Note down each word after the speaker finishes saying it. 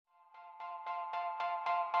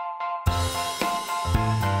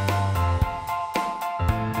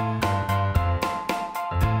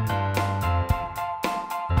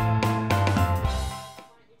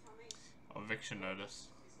address?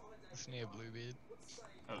 It's near Bluebeard.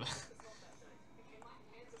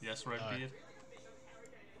 Yes, Redbeard.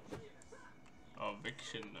 Oh,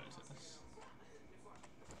 eviction notice.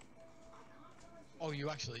 Oh, you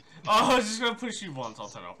actually. Oh, I was just gonna push you once. I'll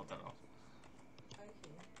turn it off. I'll turn it off.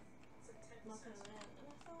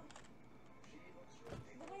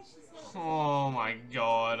 Oh my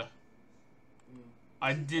god.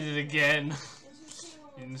 I did it again.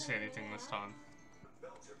 You didn't say anything this time.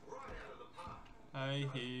 Hey,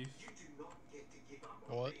 Heath.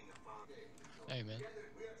 What? Hey, man.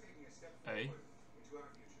 Hey.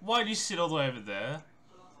 Why do you sit all the way over there?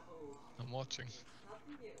 I'm watching.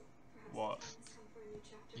 What?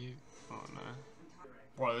 You. Oh no.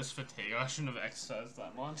 Bro, this fatigue. I shouldn't have exercised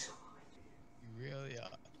that much. You really are.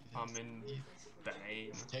 I'm in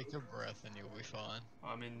pain. Take a breath and you'll be fine.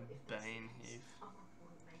 I'm in pain, Heath.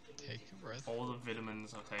 Take a breath. All the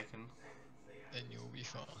vitamins I've taken. Then you'll be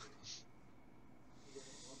fine.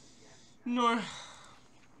 No.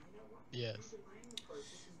 Yes.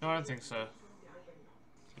 No, I don't think so.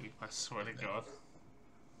 I swear to God.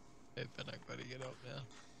 But I gotta get up now.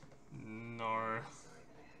 No.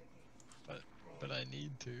 But I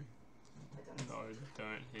need to. No,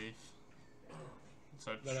 don't, Heath. It's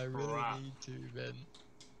a But I trap. really need to, Ben.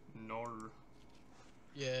 No.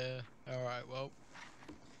 Yeah. Alright, well.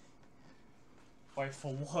 Wait,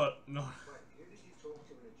 for what? No.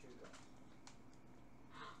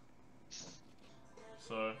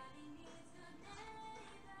 So.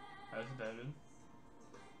 How's it, David?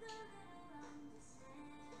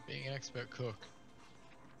 Being an expert cook.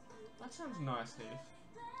 That sounds nice, Heath.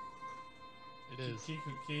 It is. Can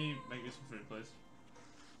you make me some food, please?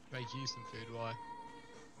 Make you some food, why?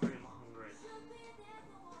 I'm really hungry.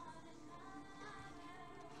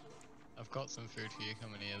 I've got some food for you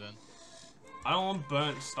coming here then. I don't want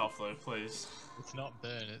burnt stuff though, please. It's not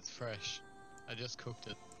burnt, it's fresh. I just cooked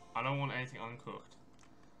it. I don't want anything uncooked.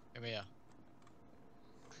 Come here.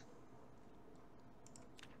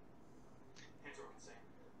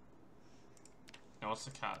 Now what's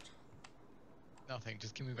the catch? Nothing,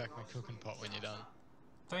 just give me back my cooking pot when you're done.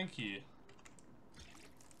 Thank you.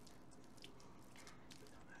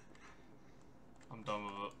 I'm done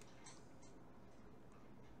with it.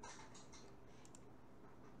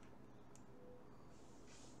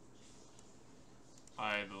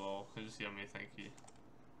 Aye, lol. It's yummy, thank you.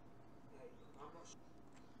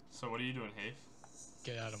 So what are you doing, Heath?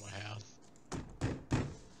 Get out of my house.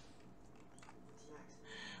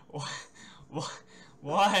 What?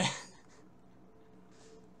 Why?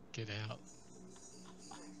 Get out.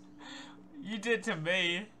 You did to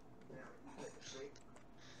me.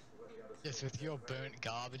 Yes, with your burnt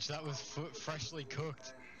garbage, that was freshly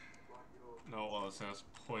cooked. No, it wasn't. It was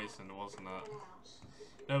poisoned, wasn't it?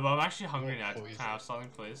 No, but I'm actually hungry now. Can I have something,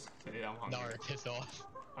 please? I'm hungry. No, piss off.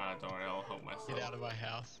 Don't worry, I'll help myself. Get out of my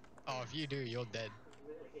house. Oh, if you do, you're dead.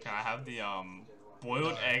 Can I have the,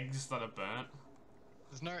 boiled eggs that are burnt?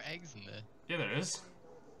 There's no eggs in there. Yeah, there is.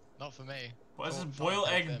 Not for me. What is this boiled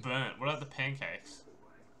egg burnt? What about the pancakes?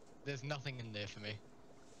 There's nothing in there for me.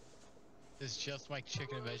 There's just my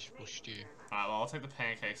chicken and vegetable stew. Alright, well, I'll take the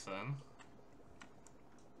pancakes then.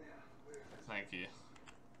 Thank you.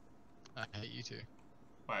 I hate you too.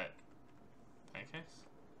 Wait. Pancakes?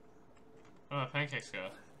 Where do my pancakes go?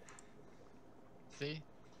 See?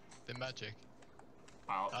 They're magic.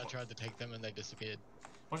 Wow. I tried to take them and they disappeared.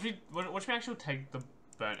 What if we actually take the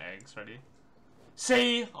burnt eggs? Ready?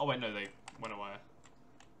 See? Oh wait, no, they went away.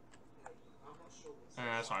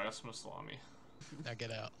 Sorry, that's some salami. Now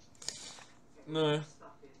get out. No.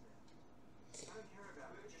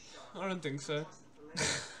 I don't think so.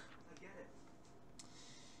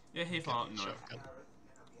 Yeah, he found no.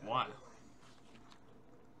 Why?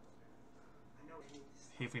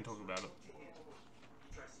 He can talk about it.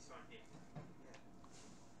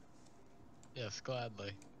 Yes,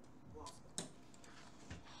 gladly.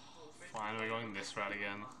 Fine, we're going this route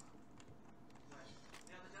again.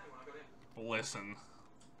 Listen.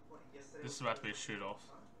 This is about to be a shoot-off.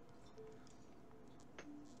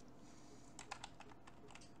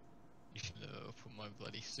 You should have put my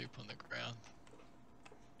bloody soup on the ground.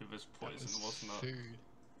 It was poison, wasn't it? Food.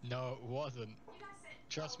 No, it wasn't.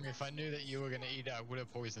 Trust me, if I knew that you were gonna eat it, I would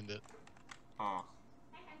have poisoned it. Oh.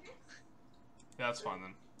 Yeah, that's fine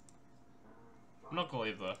then. I'm not gonna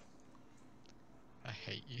leave though. I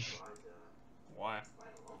hate you. Why?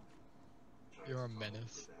 You're a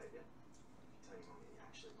menace.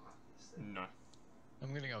 No.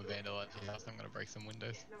 I'm gonna go vandalize your house. I'm gonna break some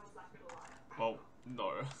windows. Well,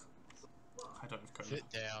 no. I don't have code. Sit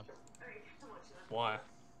down. Why?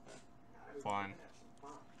 Fine.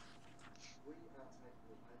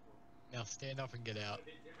 Now stand up and get out.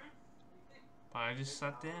 But I just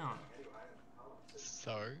sat down.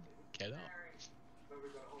 So, get up.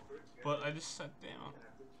 But I just sat down.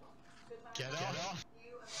 Get up.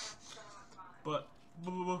 But.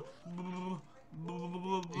 You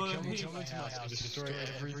come into my house and destroy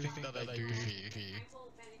everything that I do for you.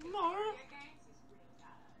 No.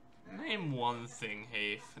 Name one thing,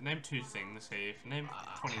 Heath. Name two things, Heath. Name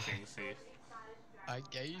 20 things, Heath. I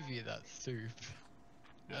gave you that soup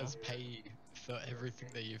as pay for everything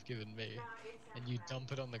that you've given me, and you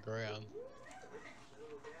dump it on the ground.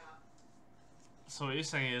 So what you're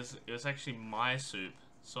saying is, it was actually my soup,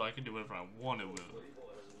 so I could do whatever I wanted with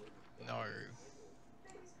it. No.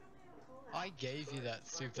 I gave you that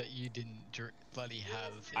soup that you didn't bloody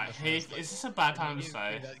have in the Heath, first place. is this a bad time to You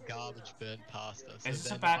say? gave me that garbage burnt pasta. So Is this a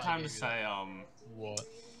then bad I time to gave you say, What?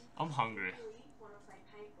 I'm hungry.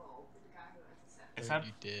 Is Don't that...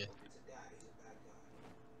 you dare.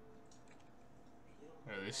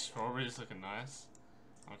 Oh, this strawberry's looking nice.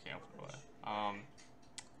 Okay, I'll put it away.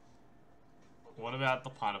 What about the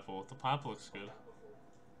pineapple? The pineapple looks good.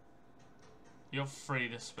 You're free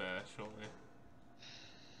to spare, surely.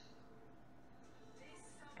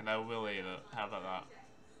 And I will eat it. How about that?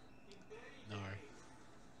 No.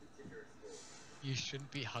 You shouldn't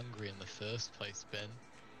be hungry in the first place, Ben.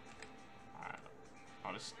 Alright.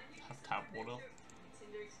 I'll just have tap water.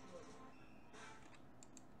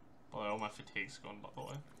 Although all my fatigue's gone, by the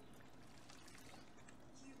way.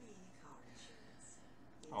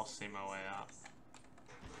 I'll see my way out.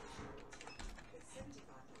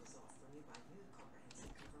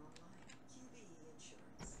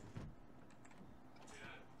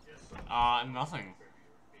 Nothing.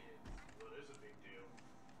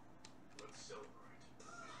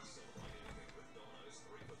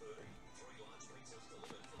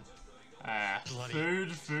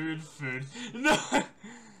 Food. No!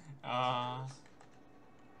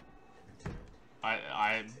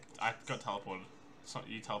 I got teleported. So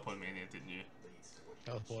you teleported me in here, didn't you?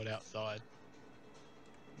 Teleport outside.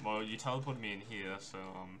 Well, you teleported me in here, so,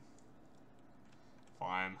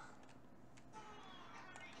 fine.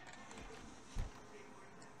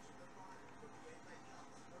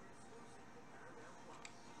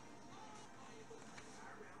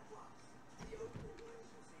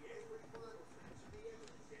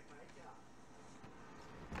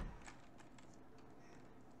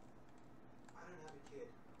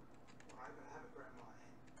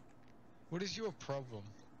 What is your problem?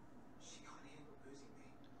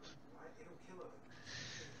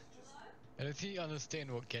 I don't think you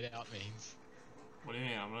understand what get out means. What do you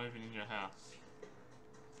mean? I'm not even in your house.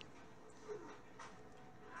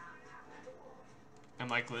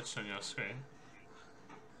 Am I glitched on your screen?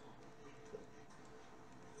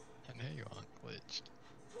 I know you aren't glitched.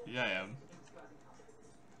 Yeah, I am.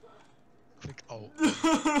 Click Alt.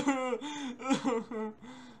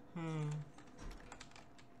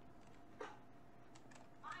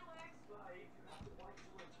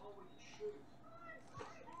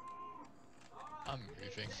 I'm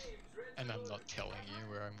moving, and I'm not telling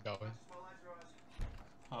you where I'm going.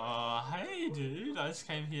 Hey dude, I just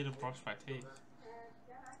came here to brush my teeth.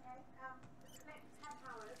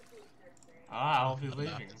 I'll be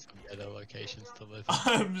leaving. Some better locations to live.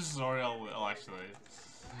 I'm sorry, I'll actually leave.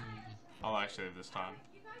 I'll actually leave this time.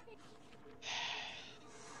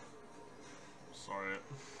 Sorry.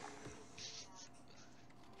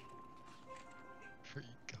 Where are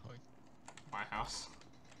you going? My house.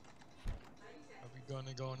 Are we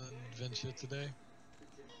gonna go on an adventure today?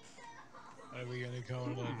 Are we gonna go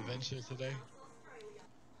on an adventure today?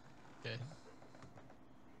 Okay.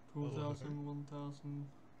 2,000, 1,000,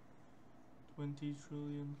 20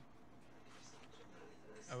 trillion.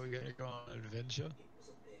 Are we gonna go on an adventure?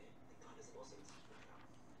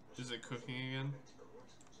 Is it cooking again?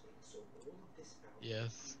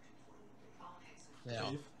 Yes.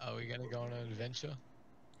 Now, Beef? are we gonna go on an adventure?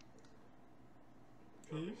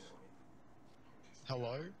 Beef?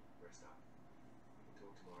 Hello?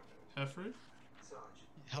 Heffrey?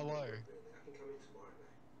 Hello?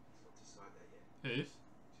 Heath?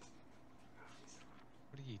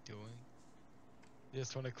 What are you doing? You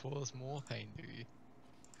just want to cause more pain, do you?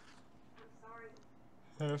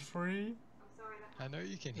 Heffrey? I know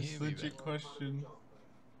you can It's hear a me, legit question.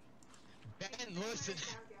 Ben, listen!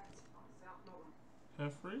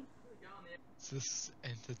 Heffrey? Is this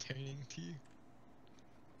entertaining to you?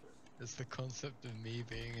 Is the concept of me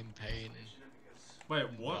being in pain? Wait,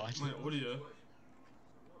 what? Right. My audio.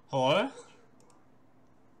 Hello?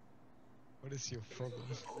 What is your problem?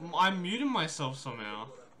 I'm muting myself somehow.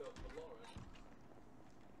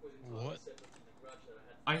 What?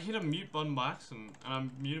 I hit a mute button by accident, and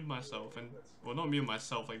I muted myself, and well, not muted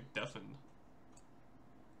myself, like deafened.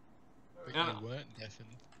 But And you weren't deafened.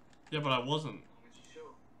 yeah, but I wasn't.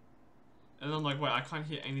 And I'm like, wait, I can't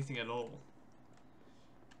hear anything at all.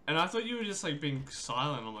 And I thought you were just like being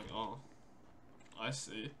silent. I'm like, oh, I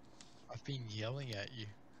see. I've been yelling at you.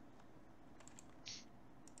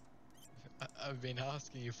 I've been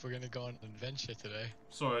asking you if we're gonna go on an adventure today.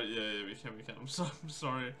 Sorry, yeah, we can. I'm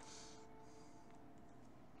sorry.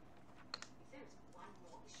 If there is one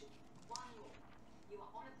more issue, one more, you are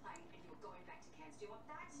on a plane and you're going back to Cairns. Do you want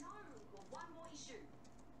that? No. Well, one more issue,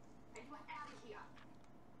 and you are out of here.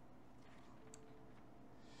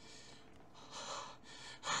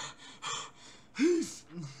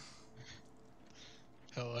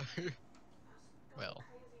 Hello. Well.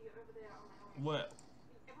 What?